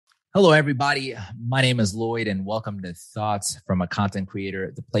Hello, everybody. My name is Lloyd, and welcome to Thoughts from a Content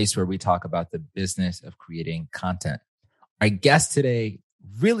Creator, the place where we talk about the business of creating content. Our guest today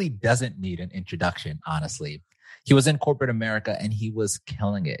really doesn't need an introduction, honestly. He was in corporate America and he was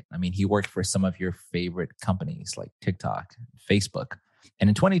killing it. I mean, he worked for some of your favorite companies like TikTok, Facebook. And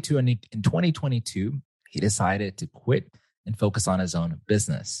in 2022, he decided to quit and focus on his own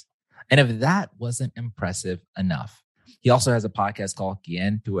business. And if that wasn't impressive enough, he also has a podcast called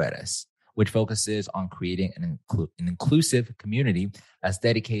Quien Tú Eres, which focuses on creating an inclusive community that's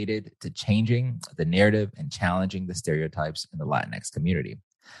dedicated to changing the narrative and challenging the stereotypes in the Latinx community.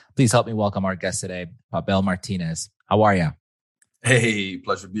 Please help me welcome our guest today, Pavel Martinez. How are you? Hey,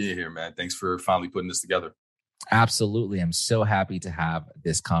 pleasure being here, man. Thanks for finally putting this together. Absolutely. I'm so happy to have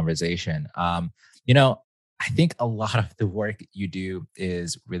this conversation. I think a lot of the work you do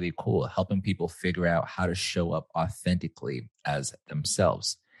is really cool, helping people figure out how to show up authentically as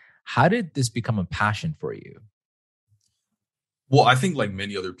themselves. How did this become a passion for you? Well, I think like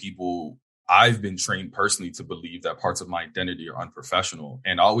many other people, I've been trained personally to believe that parts of my identity are unprofessional.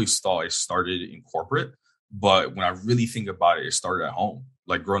 And I always thought it started in corporate. But when I really think about it, it started at home.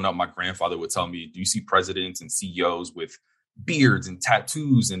 Like growing up, my grandfather would tell me, do you see presidents and CEOs with beards and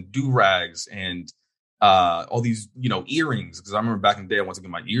tattoos and do-rags and all these, earrings? Because I remember back in the day, I wanted to get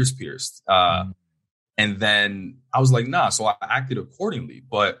my ears pierced. And then I was like, nah. So I acted accordingly.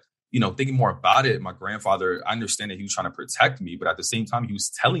 But, thinking more about it, my grandfather, I understand that he was trying to protect me. But at the same time, he was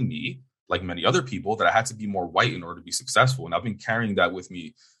telling me, like many other people, that I had to be more white in order to be successful. And I've been carrying that with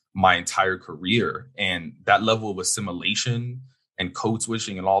me my entire career. And that level of assimilation and code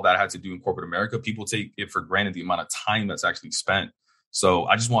switching and all that I had to do in corporate America, people take it for granted the amount of time that's actually spent. So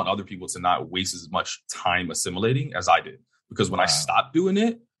I just want other people to not waste as much time assimilating as I did. Because when I stopped doing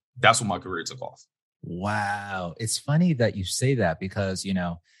it, that's when my career took off. Wow. It's funny that you say that because,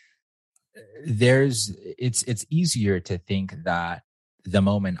 it's easier to think that the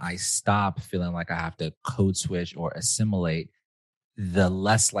moment I stop feeling like I have to code switch or assimilate, the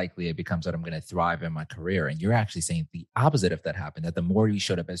less likely it becomes that I'm going to thrive in my career. And you're actually saying the opposite of that happened, that the more you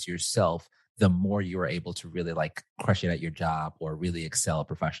showed up as yourself, the more you were able to really like crush it at your job or really excel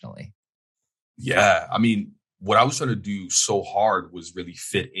professionally. Yeah. I mean, what I was trying to do so hard was really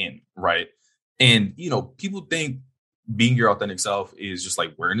fit in, right? And, people think being your authentic self is just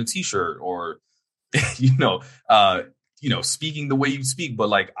like wearing a t-shirt or, speaking the way you speak. But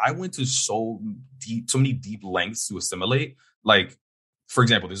like, I went to so many deep lengths to assimilate. Like, for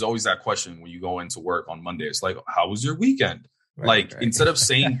example, there's always that question when you go into work on Monday. It's like, how was your weekend? Right. Instead of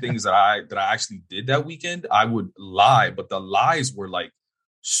saying things that I actually did that weekend, I would lie. But the lies were like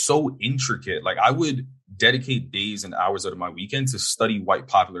so intricate. Like I would dedicate days and hours out of my weekend to study white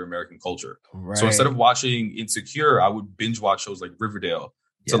popular American culture. Right. So instead of watching Insecure, I would binge watch shows like Riverdale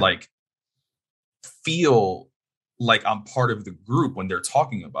to like feel like I'm part of the group when they're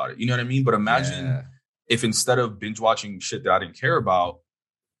talking about it. You know what I mean? But imagine if instead of binge watching shit that I didn't care about,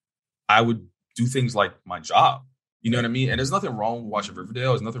 I would do things like my job. You know what I mean? And there's nothing wrong with watching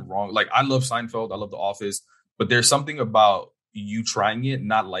Riverdale. There's nothing wrong. Like I love Seinfeld. I love The Office. But there's something about you trying it,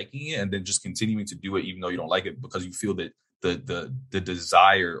 not liking it, and then just continuing to do it even though you don't like it because you feel that the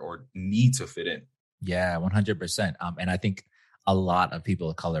desire or need to fit in. Yeah, 100%. And I think a lot of people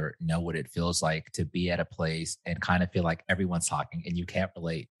of color know what it feels like to be at a place and kind of feel like everyone's talking and you can't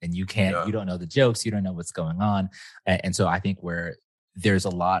relate and you don't know the jokes, you don't know what's going on. And so I think we're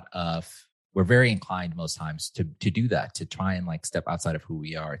very inclined most times to do that, to try and like step outside of who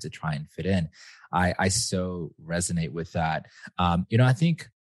we are, to try and fit in. I so resonate with that. I think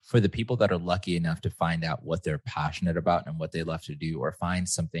for the people that are lucky enough to find out what they're passionate about and what they love to do, or find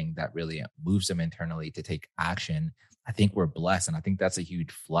something that really moves them internally to take action, I think we're blessed. And I think that's a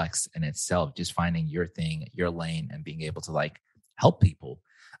huge flex in itself, just finding your thing, your lane, and being able to like help people.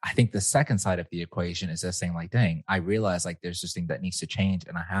 I think the second side of the equation is just saying like, dang, I realize like there's this thing that needs to change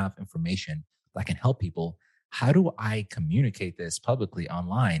and I have information that can help people. How do I communicate this publicly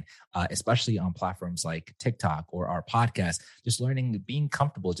online, especially on platforms like TikTok or our podcast? Just learning, being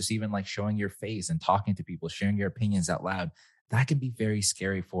comfortable, just even like showing your face and talking to people, sharing your opinions out loud. That can be very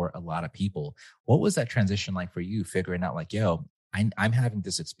scary for a lot of people. What was that transition like for you, figuring out like, I'm having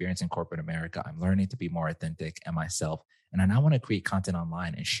this experience in corporate America. I'm learning to be more authentic and myself. And I now want to create content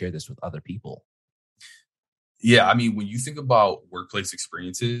online and share this with other people. Yeah. I mean, when you think about workplace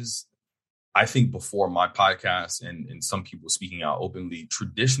experiences, I think before my podcast and some people speaking out openly,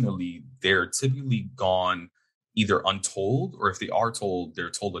 traditionally, they're typically gone either untold, or if they are told, they're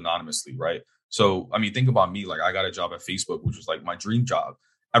told anonymously, right? So, I mean, think about me. Like I got a job at Facebook, which was like my dream job.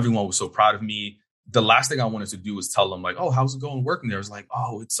 Everyone was so proud of me. the last thing I wanted to do was tell them like, oh, how's it going working there? It's like,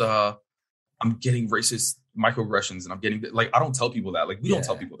 oh, it's I'm getting racist microaggressions and I'm getting like, I don't tell people that. Like, we don't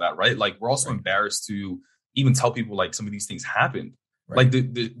tell people that, right? Like, we're also embarrassed to even tell people like some of these things happened. Like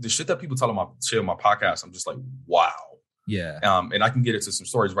the shit that people tell on my podcast, I'm just like, wow. Yeah. And I can get into some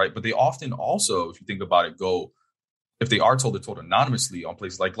stories, right? But they often also, if you think about it, if they are told, they're told anonymously on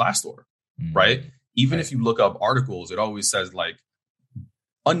places like Glassdoor, right? Even if you look up articles, it always says like,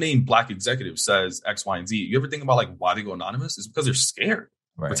 unnamed Black executive says X, Y, and Z. You ever think about like why they go anonymous? It's because they're scared.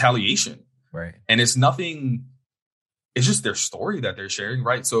 Retaliation. Right. And it's nothing, it's just their story that they're sharing,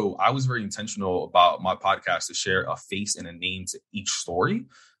 right? So I was very intentional about my podcast to share a face and a name to each story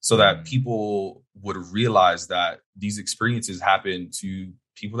so that people would realize that these experiences happen to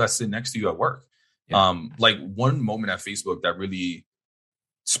people that sit next to you at work. Yeah. Like one moment at Facebook that really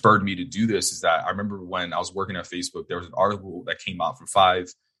spurred me to do this is that I remember when I was working at Facebook, there was an article that came out from five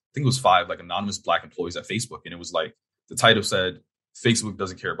like anonymous Black employees at Facebook. And it was like, the title said, Facebook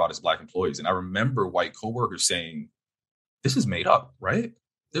doesn't care about its Black employees. And I remember white coworkers saying, this is made up, right?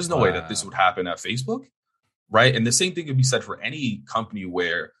 There's no way that this would happen at Facebook, right? And the same thing could be said for any company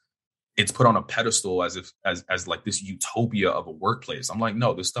where it's put on a pedestal as like this utopia of a workplace. I'm like,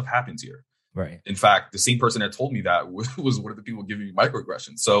 no, this stuff happens here. Right. In fact, the same person that told me that was one of the people giving me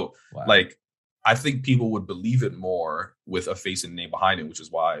microaggressions. So like, I think people would believe it more with a face and name behind it, which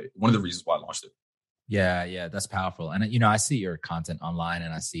is why one of the reasons why I launched it. Yeah, that's powerful. And, you know, I see your content online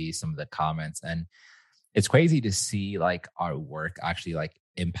and I see some of the comments, and it's crazy to see like our work actually like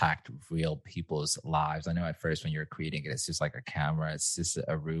impact real people's lives. I know at first when you're creating it, it's just like a camera, it's just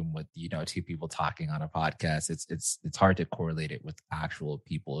a room with, you know, two people talking on a podcast. It's hard to correlate it with actual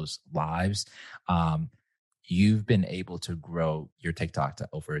people's lives. You've been able to grow your TikTok to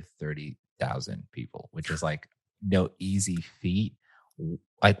over 30,000 people, which is like no easy feat.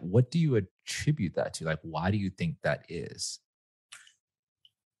 Like, what do you attribute that to? Like, why do you think that is?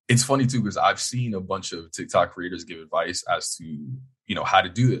 It's funny too, because I've seen a bunch of TikTok creators give advice as to, you know, how to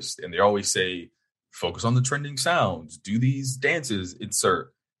do this. And they always say, focus on the trending sounds, do these dances,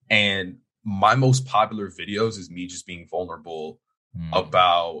 insert. And my most popular videos is me just being vulnerable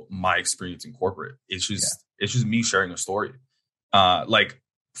about my experience in corporate. It's just me sharing a story. Like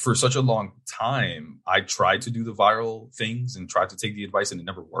for such a long time, I tried to do the viral things and tried to take the advice and it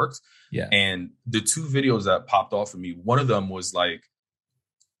never worked. Yeah. And the two videos that popped off for me, one of them was like,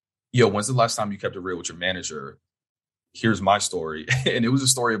 yo, when's the last time you kept it real with your manager? Here's my story. And it was a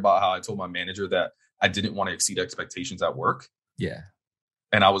story about how I told my manager that I didn't want to exceed expectations at work. Yeah.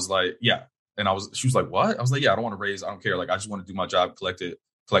 And I was like, yeah. And she was like, what? I was like, yeah, I don't want to raise. I don't care. Like, I just want to do my job, collect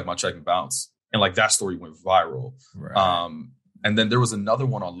my check and bounce. And like that story went viral. Right. And then there was another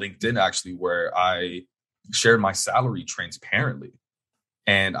one on LinkedIn actually where I shared my salary transparently.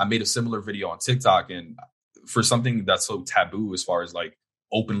 And I made a similar video on TikTok. And for something that's so taboo as far as like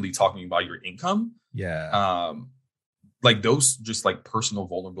openly talking about your income. Yeah. Like those just like personal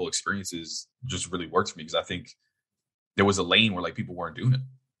vulnerable experiences just really worked for me because I think there was a lane where like people weren't doing it.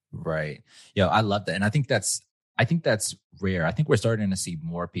 Right. Yeah, I love that. And I think that's rare. I think we're starting to see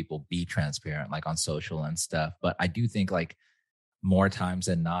more people be transparent like on social and stuff. But I do think like more times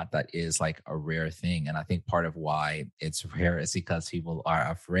than not, that is like a rare thing. And I think part of why it's rare is because people are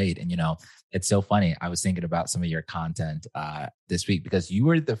afraid. And, you know, it's so funny. I was thinking about some of your content this week because you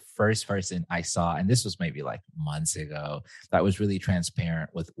were the first person I saw, and this was maybe like months ago, that was really transparent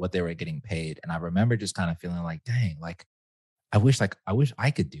with what they were getting paid. And I remember just kind of feeling like, dang, like, I wish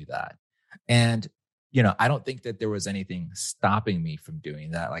I could do that. And, you know, I don't think that there was anything stopping me from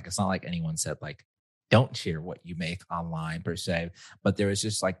doing that. Like, it's not like anyone said like, don't share what you make online per se, but there was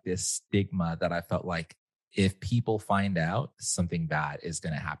just like this stigma that I felt like if people find out, something bad is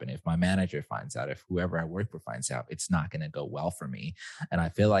going to happen. If my manager finds out, if whoever I work for finds out, it's not going to go well for me. And I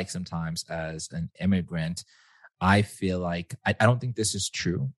feel like sometimes as an immigrant, I feel like, I don't think this is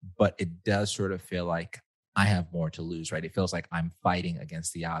true, but it does sort of feel like I have more to lose, right? It feels like I'm fighting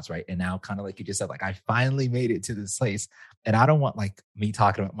against the odds, right? And now kind of like you just said, like I finally made it to this place and I don't want like me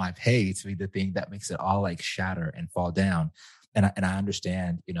talking about my pay to be the thing that makes it all like shatter and fall down. And I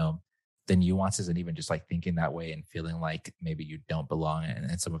understand, you know, the nuances and even just like thinking that way and feeling like maybe you don't belong.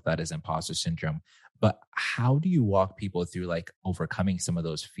 And some of that is imposter syndrome. But how do you walk people through like overcoming some of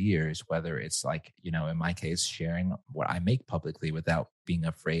those fears, whether it's like, you know, in my case, sharing what I make publicly without being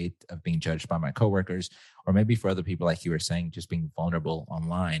afraid of being judged by my coworkers, or maybe for other people, like you were saying, just being vulnerable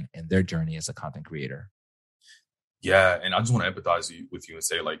online in their journey as a content creator? Yeah. And I just want to empathize with you and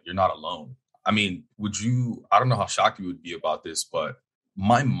say, like, you're not alone. I mean, I don't know how shocked you would be about this, but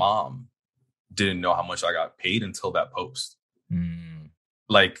my mom didn't know how much I got paid until that post.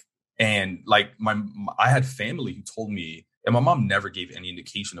 Like, And like I had family who told me, and my mom never gave any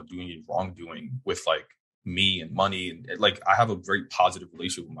indication of doing any wrongdoing with like me and money. And like, I have a very positive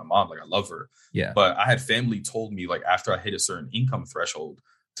relationship with my mom. Like I love her. Yeah. But I had family told me like after I hit a certain income threshold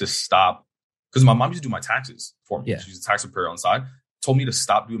to stop, because my mom used to do my taxes for me. Yeah. She's a tax preparer on the side, told me to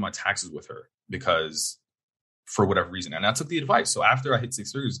stop doing my taxes with her because for whatever reason. And I took the advice. So after I hit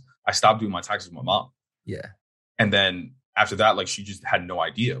 6 figures, I stopped doing my taxes with my mom. Yeah. And then after that, like she just had no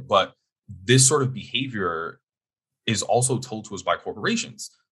idea. But this sort of behavior is also told to us by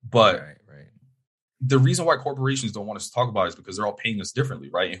corporations. But right. The reason why corporations don't want us to talk about it is because they're all paying us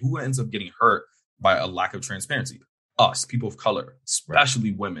differently, right? And who ends up getting hurt by a lack of transparency? Us, people of color,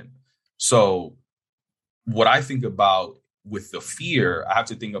 especially women. So what I think about with the fear, I have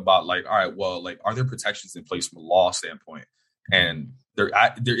to think about like, all right, well, like, are there protections in place from a law standpoint? And there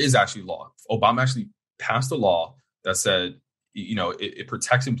is actually law. Obama actually passed a law that said, you know, it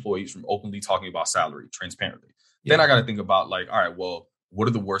protects employees from openly talking about salary transparently. Yeah. Then I got to think about like, all right, well, what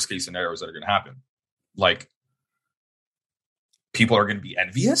are the worst case scenarios that are going to happen? Like, people are going to be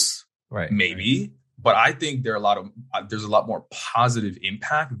envious, right? Maybe, right. But I think there's a lot more positive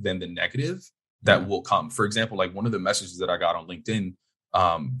impact than the negative that will come. For example, like one of the messages that I got on LinkedIn,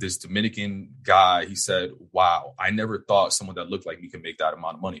 this Dominican guy, he said, "Wow, I never thought someone that looked like me could make that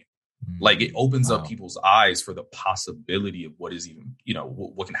amount of money." Like it opens up people's eyes for the possibility of what is even, you know,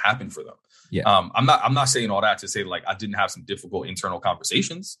 what can happen for them. Yeah. I'm not saying all that to say like I didn't have some difficult internal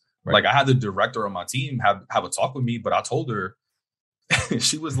conversations. Right. Like I had the director on my team have a talk with me, but I told her,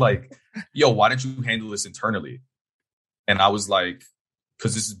 she was like, "Yo, why don't you handle this internally?" And I was like,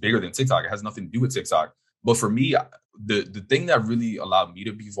 because this is bigger than TikTok. It has nothing to do with TikTok. But for me, the thing that really allowed me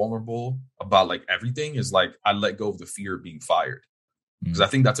to be vulnerable about like everything is like I let go of the fear of being fired. Because I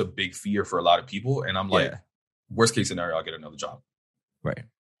think that's a big fear for a lot of people. And I'm like, worst case scenario, I'll get another job. Right.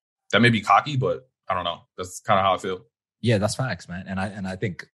 That may be cocky, but I don't know. That's kind of how I feel. Yeah, that's facts, man. And I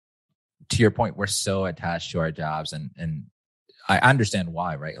think to your point, we're so attached to our jobs and I understand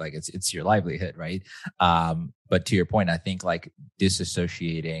why, right? Like it's your livelihood, right? But to your point, I think like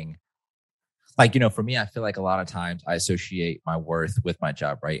disassociating, like, you know, for me, I feel like a lot of times I associate my worth with my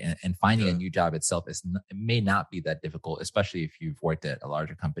job, right? And finding a new job itself it may not be that difficult, especially if you've worked at a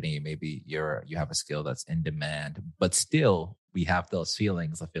larger company. Maybe you have a skill that's in demand, but still we have those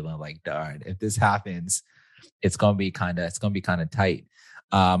feelings of feeling like, darn, if this happens, it's gonna be kind of tight.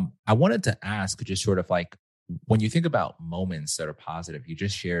 I wanted to ask, just sort of like, when you think about moments that are positive, you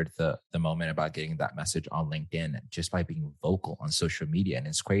just shared the moment about getting that message on LinkedIn just by being vocal on social media. And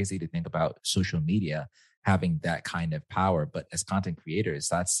it's crazy to think about social media having that kind of power. But as content creators,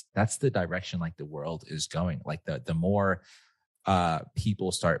 that's the direction like the world is going. Like the more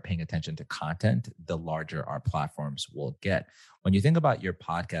people start paying attention to content, the larger our platforms will get. When you think about your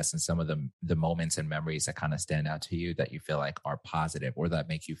podcast and some of the moments and memories that kind of stand out to you that you feel like are positive or that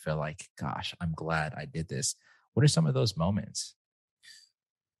make you feel like, gosh, I'm glad I did this. What are some of those moments?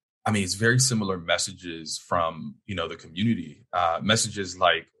 I mean, it's very similar messages from, you know, the community. Messages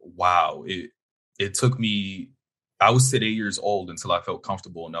like, wow, it took me, I was 8 years old until I felt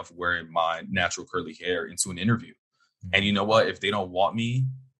comfortable enough wearing my natural curly hair into an interview. And you know what? If they don't want me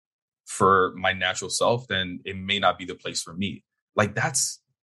for my natural self, then it may not be the place for me. Like that's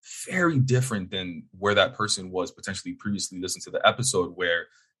very different than where that person was potentially previously listened to the episode, where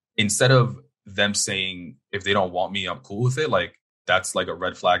instead of them saying, if they don't want me, I'm cool with it. Like that's like a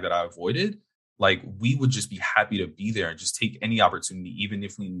red flag that I avoided. Like we would just be happy to be there and just take any opportunity, even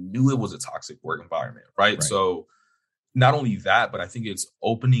if we knew it was a toxic work environment. Right. So not only that, but I think it's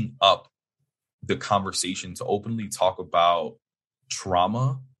opening up the conversation to openly talk about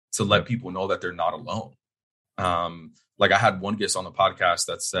trauma, to let people know that they're not alone. Like I had one guest on the podcast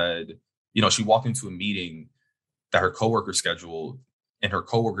that said, you know, she walked into a meeting that her coworker scheduled, and her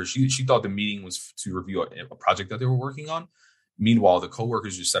coworker, she thought the meeting was to review a project that they were working on. Meanwhile, the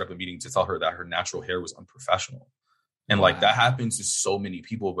coworkers just set up a meeting to tell her that her natural hair was unprofessional. And like that happens to so many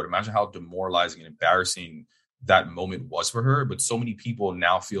people, but imagine how demoralizing and embarrassing that moment was for her. But so many people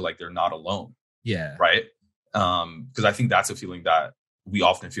now feel like they're not alone. Yeah. Right. Because I think that's a feeling that we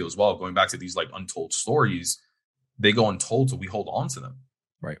often feel as well. Going back to these like untold stories, they go untold, so we hold on to them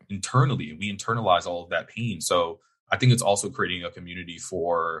internally, and we internalize all of that pain. So I think it's also creating a community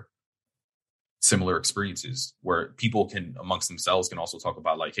for similar experiences where people can amongst themselves can also talk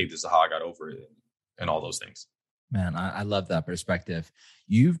about like, hey, this is how I got over it and all those things. Man, I love that perspective.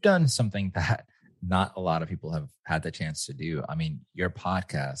 You've done something that not a lot of people have had the chance to do. I mean, your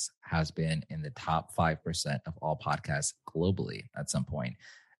podcast has been in the top 5% of all podcasts globally at some point.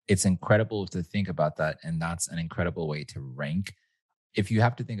 It's incredible to think about that. And that's an incredible way to rank If you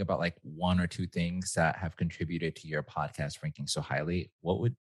have to think about like one or two things that have contributed to your podcast ranking so highly, what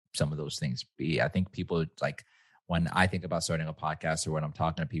would some of those things be? I think people like when I think about starting a podcast or when I'm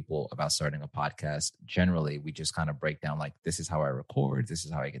talking to people about starting a podcast, generally we just kind of break down like, this is how I record, this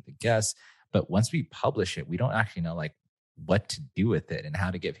is how I get the guests. But once we publish it, we don't actually know like what to do with it and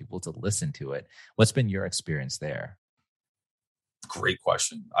how to get people to listen to it. What's been your experience there? Great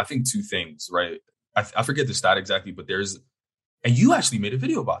question. I think two things, right? I forget the stat exactly, but and you actually made a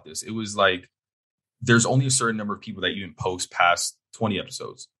video about this. It was like, there's only a certain number of people that you can post past 20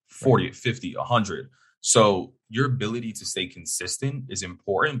 episodes, 40, right. 50, 100. So your ability to stay consistent is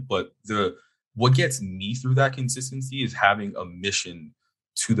important, but what gets me through that consistency is having a mission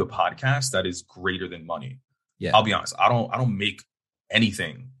to the podcast that is greater than money. Yeah. I'll be honest. I don't make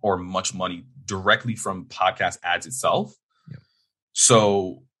anything or much money directly from podcast ads itself. Yeah.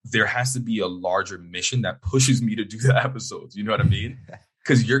 So there has to be a larger mission that pushes me to do the episodes. You know what I mean?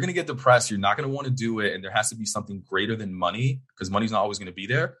 Because you're going to get depressed. You're not going to want to do it. And there has to be something greater than money, because money's not always going to be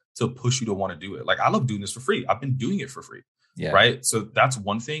there to push you to want to do it. Like, I love doing this for free. I've been doing it for free. Yeah. Right. So that's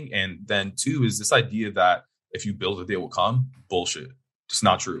one thing. And then two is this idea that if you build it, they will come. Bullshit. Just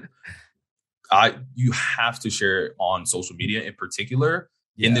not true. You have to share it on social media in particular.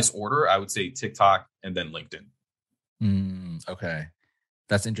 Yeah. In this order, I would say TikTok and then LinkedIn. Okay.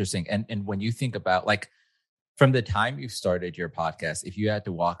 That's interesting. And when you think about like from the time you started your podcast, if you had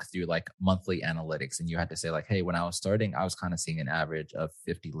to walk through like monthly analytics and you had to say like, hey, when I was starting, I was kind of seeing an average of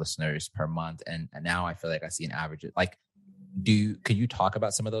 50 listeners per month. And now I feel like I see an average. Like, can you talk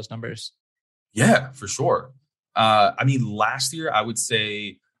about some of those numbers? Yeah, for sure. I mean, last year I would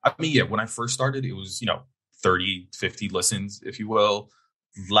say, when I first started, it was, 30, 50 listens, if you will.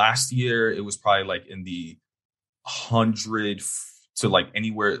 Last year, it was probably like in the 100 to like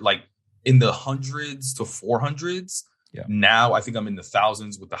anywhere, like in the hundreds to 400s. Yeah. Now I think I'm in the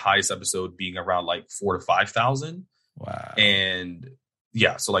thousands, with the highest episode being around like 4,000 to 5,000. Wow. And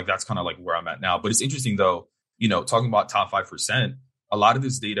yeah, so like that's kind of like where I'm at now. But it's interesting though, talking about top 5%, a lot of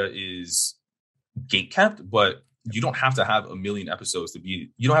this data is gate kept, but you don't have to have a million episodes you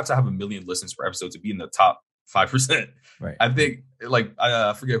don't have to have a million listens per episode to be in the top 5%. Right. I think like,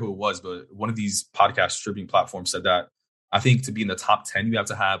 I forget who it was, but one of these podcast streaming platforms said that I think to be in the top 10, you have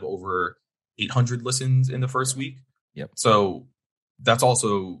to have over 800 listens in the first week. Yep. So that's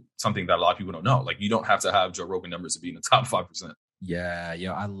also something that a lot of people don't know. Like, you don't have to have Joe Rogan numbers to be in the top 5%. Yeah,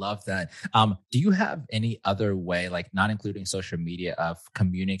 I love that. Do you have any other way, like not including social media, of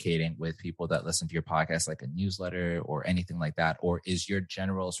communicating with people that listen to your podcast, like a newsletter or anything like that? Or is your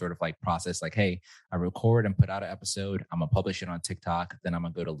general sort of like process like, hey, I record and put out an episode, I'm gonna publish it on TikTok, then I'm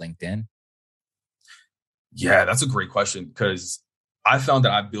gonna go to LinkedIn? Yeah, that's a great question, because I found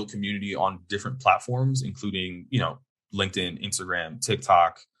that I built community on different platforms, including, LinkedIn, Instagram,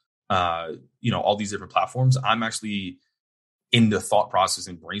 TikTok, all these different platforms. I'm actually in the thought process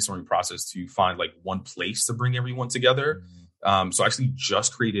and brainstorming process to find like one place to bring everyone together. So I actually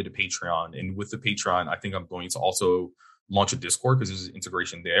just created a Patreon, and with the Patreon, I think I'm going to also launch a Discord, because there's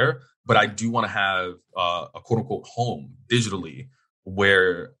integration there. But I do want to have a quote unquote home digitally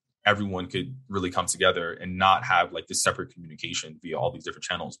where everyone could really come together and not have like this separate communication via all these different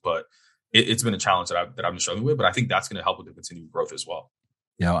channels. But it's been a challenge that I've been struggling with, but I think that's going to help with the continued growth as well.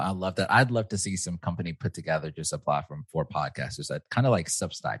 I love that. I'd love to see some company put together just a platform for podcasters, that kind of like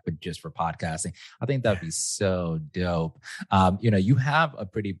Substack, but just for podcasting. I think that'd be so dope. You have a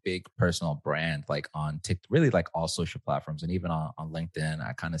pretty big personal brand, like on TikTok, really like all social platforms, and even on LinkedIn.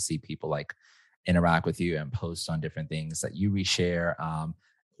 I kind of see people like interact with you and post on different things that you reshare.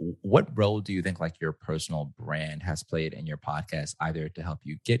 What role do you think like your personal brand has played in your podcast, either to help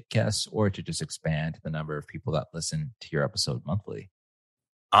you get guests or to just expand the number of people that listen to your episode monthly?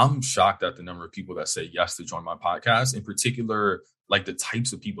 I'm shocked at the number of people that say yes to join my podcast, in particular, like the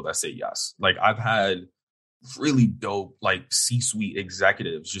types of people that say yes. Like, I've had really dope, like C-suite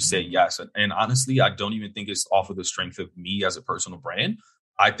executives just say yes. And honestly, I don't even think it's off of the strength of me as a personal brand.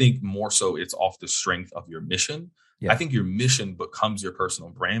 I think more so it's off the strength of your mission. Yeah. I think your mission becomes your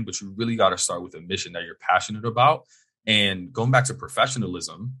personal brand, but you really got to start with a mission that you're passionate about. And going back to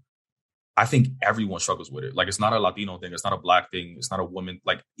professionalism, I think everyone struggles with it. Like, it's not a Latino thing. It's not a Black thing. It's not a woman.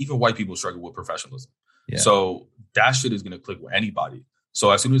 Like, even white people struggle with professionalism. Yeah. So that shit is going to click with anybody. So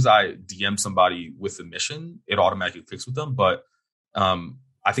as soon as I DM somebody with a mission, it automatically clicks with them. But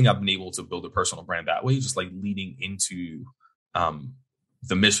I think I've been able to build a personal brand that way, just like leading into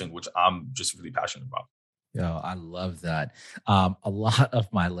the mission, which I'm just really passionate about. I love that. A lot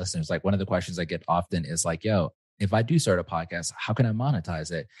of my listeners, like one of the questions I get often is like, if I do start a podcast, how can I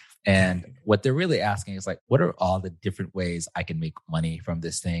monetize it? And what they're really asking is like, what are all the different ways I can make money from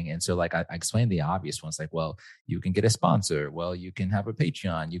this thing? And so like I explained the obvious ones, like, well, you can get a sponsor. Well, you can have a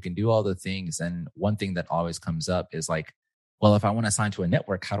Patreon. You can do all the things. And one thing that always comes up is like, well, if I want to sign to a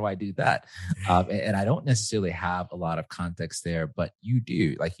network, how do I do that? And I don't necessarily have a lot of context there, but you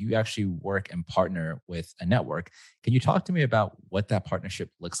do. Like you actually work and partner with a network. Can you talk to me about what that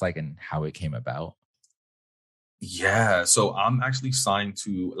partnership looks like and how it came about? Yeah, so I'm actually signed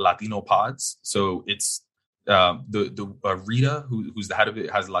to Latino Pods. So it's the Rita, who's the head of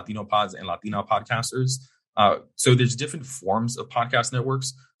it, has Latino Pods and Latina podcasters. So there's different forms of podcast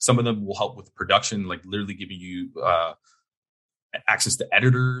networks. Some of them will help with production, like literally giving you access to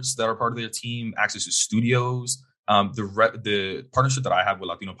editors that are part of their team, access to studios. The partnership that I have with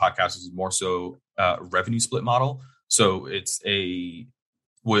Latino podcasters is more so revenue split model. So it's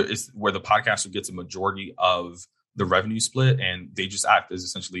where the podcaster gets a majority of the revenue split, and they just act as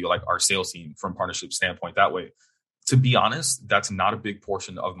essentially like our sales team from partnership standpoint that way. To be honest, that's not a big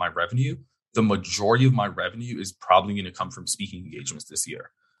portion of my revenue. The majority of my revenue is probably going to come from speaking engagements this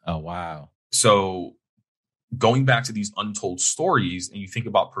year. Oh, wow. So going back to these untold stories, and you think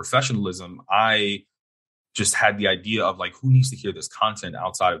about professionalism, I just had the idea of like, who needs to hear this content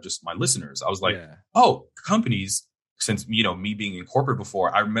outside of just my listeners? I was like, oh, companies, since, me being in corporate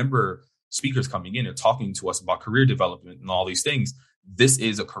before, I remember speakers coming in and talking to us about career development and all these things. This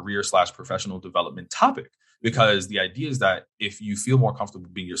is a career/professional development topic, because the idea is that if you feel more comfortable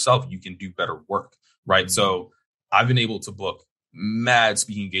being yourself, you can do better work, right? Mm-hmm. So I've been able to book mad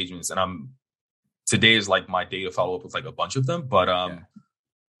speaking engagements, and today is like my day to follow up with like a bunch of them. But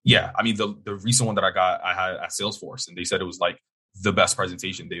yeah, I mean, the recent one that I had at Salesforce, and they said it was like the best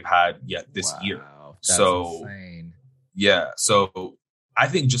presentation they've had yet this year. That's insane. Yeah. So I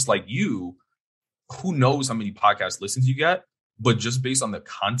think just like you, who knows how many podcast listens you get, but just based on the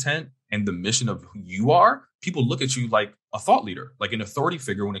content and the mission of who you are, people look at you like a thought leader, like an authority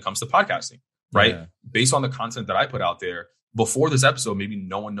figure when it comes to podcasting, right? Yeah. Based on the content that I put out there before this episode, maybe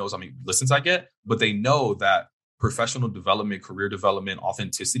no one knows how many listens I get, but they know that professional development, career development,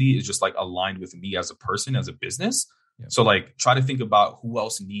 authenticity is just like aligned with me as a person, as a business. Yeah. So like try to think about who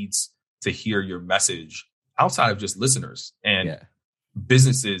else needs to hear your message outside of just listeners. And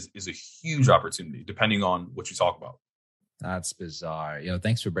businesses is a huge opportunity depending on what you talk about. That's bizarre.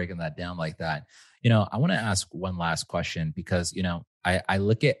 Thanks for breaking that down like that. I want to ask one last question because, I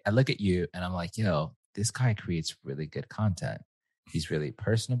look at you and I'm like, this guy creates really good content. He's really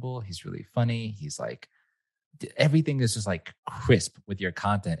personable. He's really funny. He's like, everything is just like crisp with your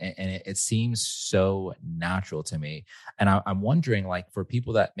content. And it seems so natural to me. And I'm wondering, like, for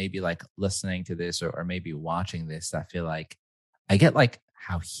people that maybe like listening to this or maybe watching this, that feel like, I get like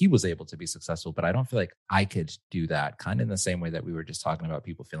how he was able to be successful, but I don't feel like I could do that, kind of in the same way that we were just talking about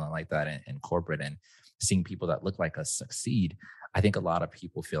people feeling like that in corporate and seeing people that look like us succeed. I think a lot of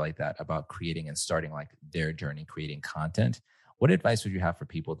people feel like that about creating and starting like their journey, creating content. What advice would you have for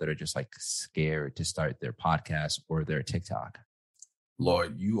people that are just like scared to start their podcast or their TikTok?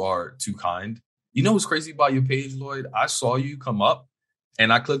 Lloyd, you are too kind. You know what's crazy about your page, Lloyd? I saw you come up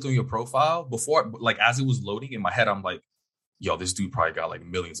and I clicked on your profile before, like as it was loading in my head, I'm like, yo, this dude probably got like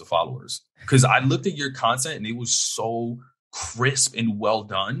millions of followers. Because I looked at your content and it was so crisp and well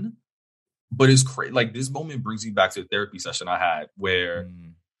done. But it's crazy. Like this moment brings me back to a therapy session I had where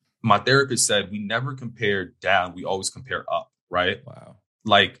my therapist said, we never compare down. We always compare up. Right. Wow.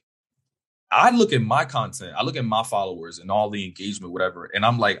 Like I look at my content, I look at my followers and all the engagement, whatever. And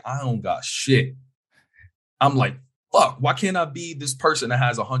I'm like, I don't got shit. I'm like, fuck, why can't I be this person that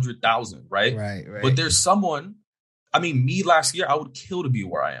has 100,000? Right. Right. But there's someone, I mean, me last year, I would kill to be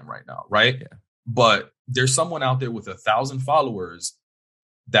where I am right now. Right. Yeah. But there's someone out there with 1,000 followers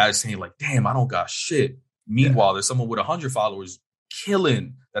that is saying like, damn, I don't got shit. Meanwhile, there's someone with 100 followers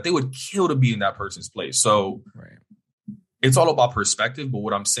killing that they would kill to be in that person's place. So it's all about perspective. But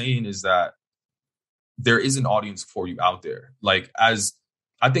what I'm saying is that there is an audience for you out there. Like, as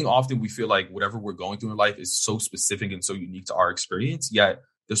I think often we feel like whatever we're going through in life is so specific and so unique to our experience, yet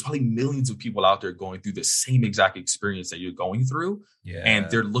there's probably millions of people out there going through the same exact experience that you're going through. Yeah. And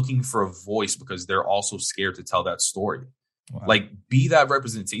they're looking for a voice because they're also scared to tell that story. Wow. Like, be that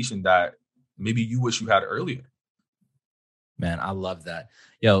representation that maybe you wish you had earlier. Man, I love that.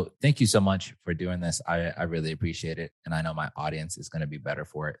 Yo, thank you so much for doing this. I really appreciate it. And I know my audience is going to be better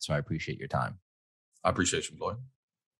for it. So I appreciate your time. I appreciate you, Lloyd.